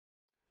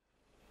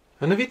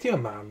Yn y fideo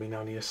yma, mi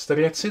wnawn ni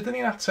ystyried sut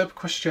ni'n ateb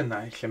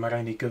cwestiynau lle mae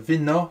rhaid ni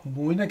gyfuno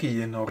mwy nag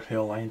un o'r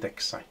Rheolau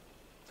Indecsau.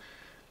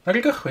 Ar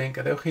ei gychwyn,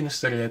 gadewch chi'n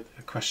ystyried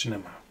y cwestiwn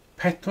yma.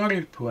 4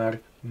 i'r pŵer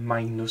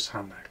minus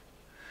hanner.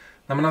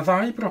 Na mae yna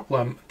ddau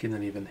broblem gyda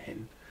ni fan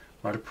hyn.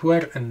 Mae'r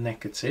pŵer yn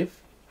negatif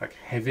ac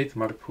hefyd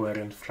mae'r pŵer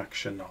yn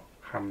fracsiynol,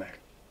 hanner.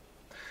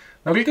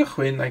 Nawr i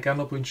gychwyn, na i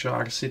ganolbwyntio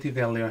ar sut i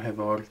ddelio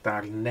hefo'r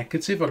dar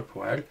negatif o'r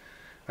pŵer,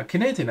 ac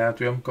i wneud hynna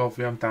dwi am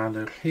gofio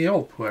amdan y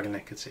rheol pŵer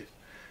negatif,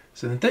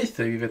 sydd yn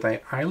deitha fi fyddai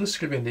ail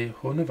ysgrifennu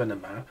hwn y fan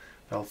yma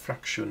fel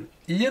ffracsiwn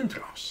 1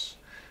 dros,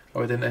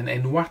 a wedyn yn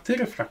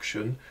enwadu'r y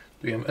ffracsiwn,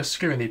 dwi am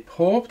ysgrifennu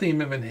pob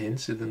dim yn fan hyn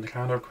sydd yn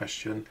rhan o'r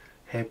cwestiwn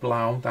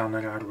heblaw dan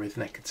yr arwydd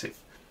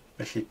negatif.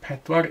 Felly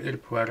 4 i'r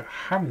pŵer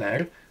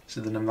hanner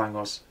sydd yn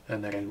ymddangos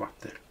yn yr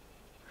enwadur.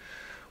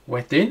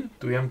 Wedyn,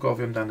 dwi am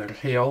gofio amdan yr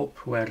rheol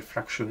pŵer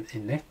ffracsiwn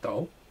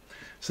unedol,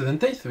 sydd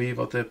yn deitha fi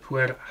fod y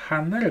pŵer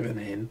hanner y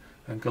fan hyn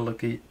yn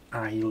golygu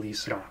ail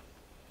isradd.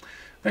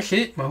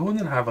 Felly, mae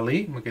hwn yn hafel i,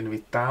 mae gen i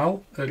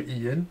dal yr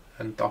 1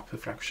 yn dop y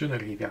ffracsiwn,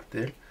 yr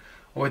rhifiedur,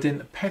 a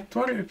wedyn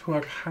 4 i'r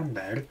pŵer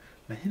hanner,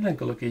 mae hynna'n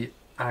golygu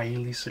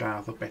ail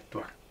isradd o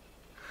 4.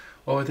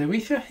 O wedi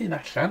weithio hyn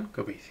allan,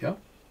 gobeithio,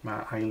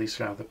 mae ail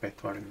isradd o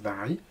 4 yn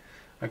 2,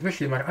 ac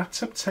felly mae'r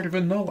ateb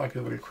terfynol ar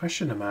gyfer y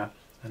cwestiwn yma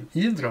yn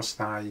 1 dros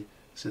 2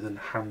 sydd yn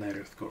hanner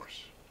wrth gwrs.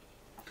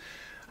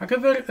 Ar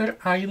gyfer yr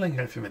ail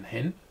enghraifft fan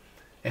hyn,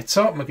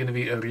 eto mae gen i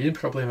fi yr un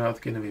problemau oedd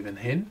gen i fi fan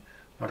hyn,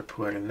 mae'r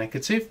pŵer yn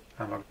negatif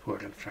a mae'r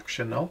pŵer yn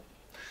fracsiynol,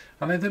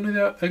 a na i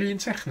ddefnyddio yr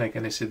un techneg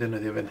yn nes i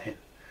ddefnyddio fan hyn.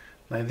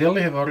 Na i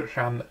ddelio hefo'r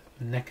rhan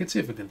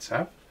negatif y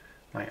gyntaf,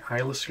 na i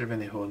ail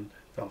ysgrifennu hwn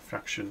fel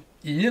ffracsiwn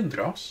 1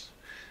 dros,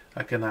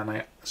 ac yna na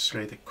i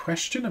ysgrifennu y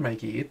cwestiwn yma i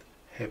gyd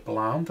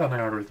heblaw dan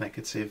yr arwydd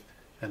negatif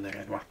yn yr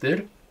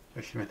enwadur,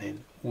 felly fan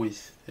hyn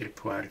 8 i'r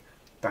pŵer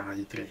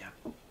 2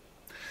 dreian.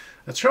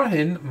 Y tro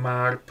hyn,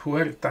 mae'r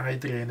pŵer 2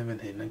 dreian yn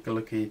fan hyn yn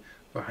golygu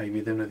bod rhaid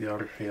i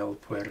ddefnyddio'r rheol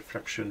pŵer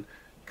ffracsiwn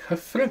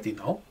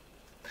cyffredinol,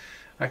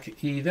 ac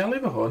i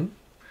ddelio efo hwn,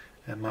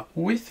 mae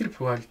 8 i'r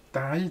pŵer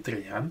 2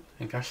 dreian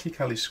yn gallu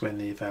cael ei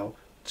sgwennu fel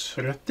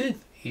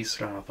trydydd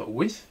isradd o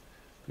 8.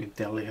 Dwi'n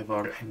delio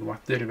efo'r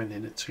enwadur fan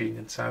hyn y 3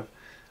 gyntaf,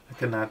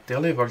 ac yna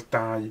delio efo'r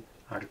 2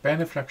 ar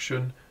ben y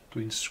ffracsiwn,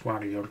 dwi'n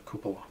sgwario'r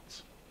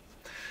cwbl-lot.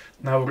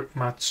 Nawr,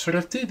 mae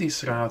trydydd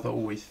isradd o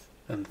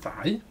 8 yn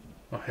 2,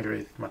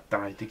 oherwydd mae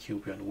 2 di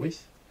ciwbio'n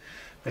 8.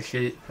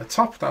 Felly, y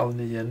top dal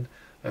yn 1,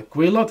 y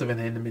gwaelod y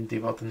fan hyn yn mynd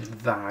i fod yn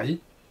 2,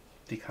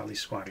 di cael ei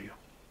sgwario.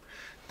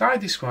 2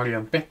 di sgwario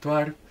yn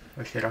 4,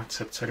 felly'r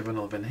ateb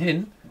terfynol fan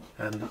hyn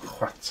yn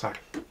chwarter.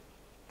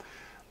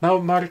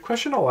 Nawr, mae'r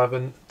cwestiwn olaf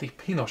yn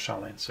dipyn o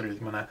sialens,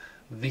 oherwydd mae yna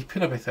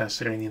ddipyn o bethau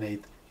sy'n rhaid i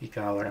wneud i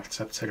gael yr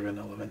ateb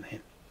terfynol fan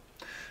hyn.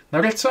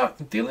 Nawr eto,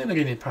 dilyn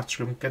yr un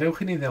patrwm, gadewch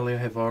i ni ddelio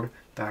hefo'r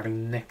dar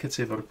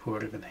negatif o'r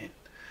pŵer fan hyn.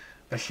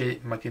 Felly,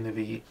 mae gen i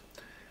fi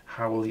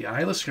hawl i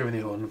ail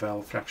ysgrifennu hwn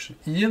fel ffracsiwn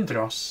 1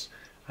 dros,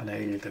 a na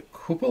i reid y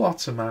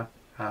cwbl-lot yma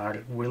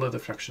a'r waelod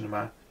y ffracsiwn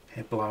yma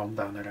heblaw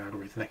dan yr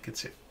arwydd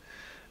negatif.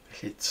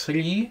 Felly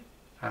 3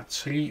 a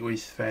 3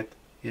 wythfed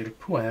i'r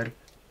pŵer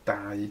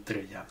 2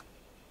 dreian.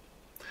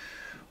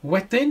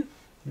 Wedyn,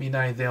 mi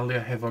na i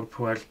ddelio hefo'r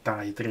pŵer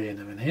 2 dreian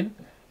yn fan hyn,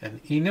 yn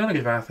union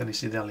yr fath yn nes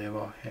i ddelio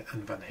efo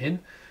yn fan hyn,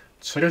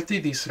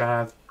 trydydd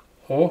isradd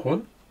o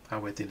hwn, a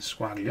wedyn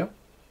sgwario.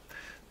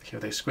 Felly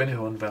oedd ei sgwennu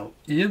hwn fel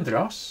 1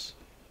 dros,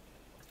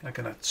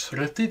 ac yna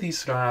trydydd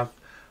isradd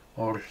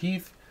o'r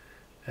rhif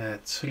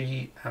 3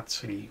 a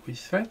 3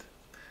 wythfed,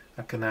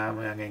 ac yna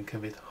mae angen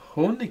cymryd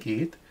hwn i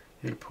gyd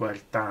i'r pŵer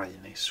 2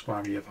 neu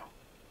sgwario fo.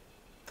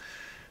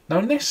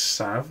 Nawr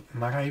nesaf,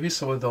 mae rhaid fi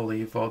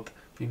sylweddoli fod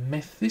fi'n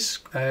methu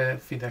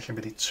ffeindio allan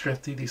beth i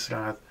trydydd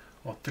isradd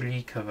o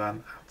 3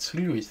 cyfan a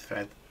 3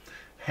 wythfed,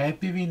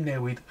 heb i fi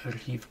newid y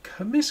rhif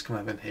cymysg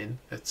yma fan hyn,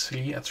 y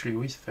 3 a 3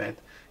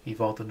 wythfed, i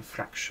fod yn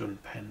ffracsiwn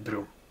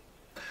pendrwm.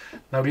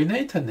 Nawr i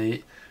wneud hynny,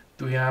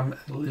 dwi am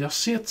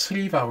liosi y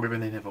 3 fawr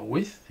fan hyn efo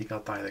 8 i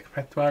gael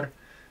 24,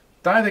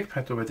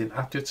 24 wedyn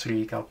adio 3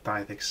 i gael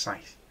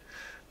 27.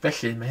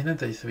 Felly, mae hyn yn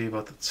deitha fi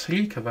fod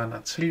 3 cyfan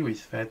a 3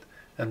 wythfed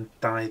yn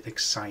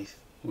 27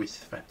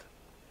 wythfed.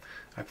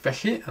 Ac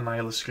felly, yn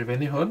ail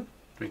ysgrifennu hwn,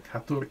 dwi'n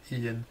cadw'r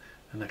 1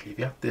 yn y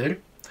rhifiadur,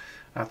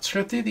 a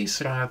trydydd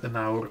isradd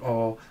yn awr o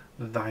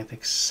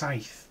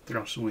 27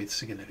 dros 8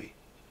 sydd gen i fi.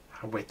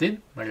 A wedyn,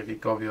 mae rhaid fi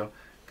gofio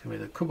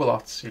cymryd y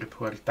cwbl-lot i'r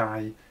pŵer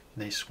 2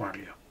 neu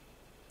sgwario.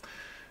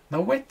 Na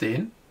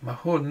wedyn, mae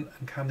hwn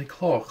yn canu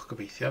cloch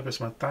gobeithio,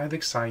 bys mae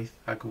 27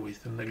 ag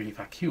 8 yn y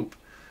rhif a ciwb.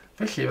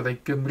 Felly, fyddai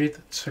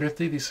gymryd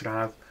trydydd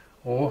isradd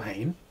o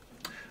hein.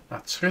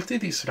 Mae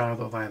trydydd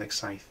isradd o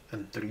 27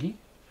 yn 3.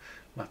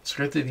 Mae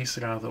trydydd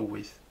isradd o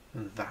 8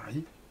 yn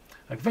 2.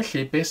 Ac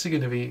felly, beth sydd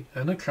gen i fi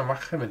yn y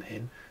cramachau fan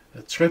hyn,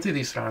 y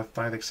trydydd isradd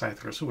 27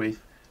 dros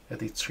 8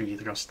 ydy 3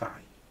 dros 2.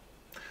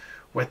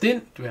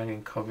 Wedyn, dwi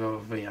angen cofio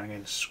fi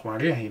angen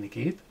sgwario hein i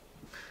gyd.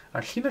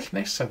 A'r llinell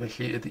nesaf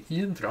felly ydy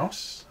 1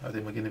 dros, a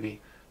ddim mae gen i fi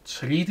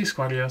 3 di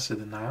sgwario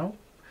sydd yn 9,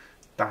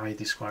 2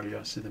 di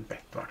sgwario sydd yn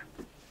 4.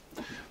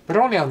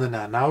 Bron iawn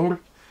yna nawr,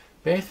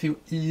 Beth yw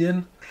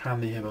 1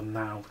 rhannu hefo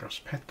 9 dros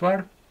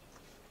 4?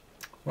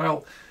 Wel,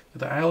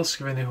 gyda ail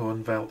ysgrifennu hwn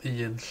fel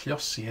 1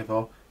 lluosi hefo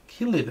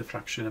cilydd y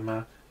ffracsiwn yma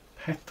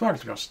 4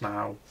 dros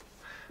 9.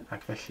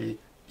 Ac felly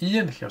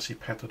 1 lluosi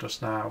 4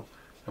 dros 9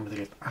 yn mynd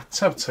i'r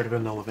ateb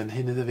terfynol fan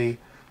hyn iddo fi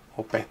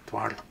o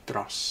 4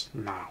 dros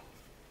 9.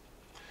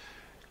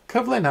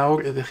 Cyfle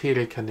nawr ydych chi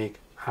roi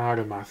cynnig ar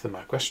y math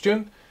yma.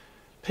 Cwestiwn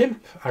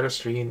 5 ar y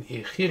sgrin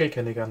i chi roi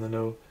cynnig arnyn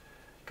nhw.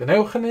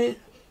 Gwnewch hynny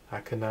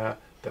ac yna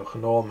dewch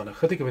yn ôl mewn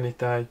ychydig o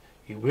funudau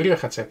i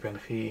wirio'ch atebion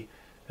chi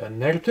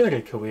yn erbyn yr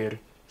ei cywir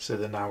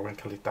sydd yn nawr yn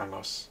cael ei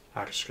dangos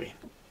ar y sgrin.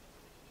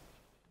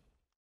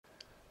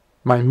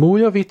 Mae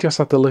mwy o fideos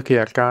adolygu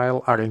ar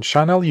gael ar ein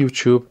sianel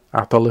YouTube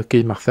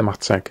Adolygu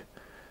Mathemateg.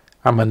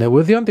 Am y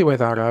newyddion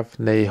diweddaraf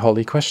neu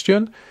holi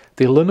cwestiwn,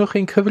 dilynwch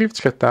ein cyfrif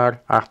trydar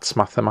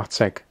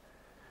 @mathemateg.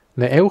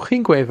 Neu ewch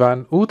i'n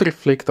gwefan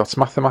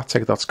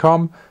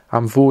www.mathemateg.com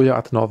am fwy o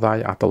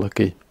adnoddau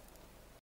adolygu.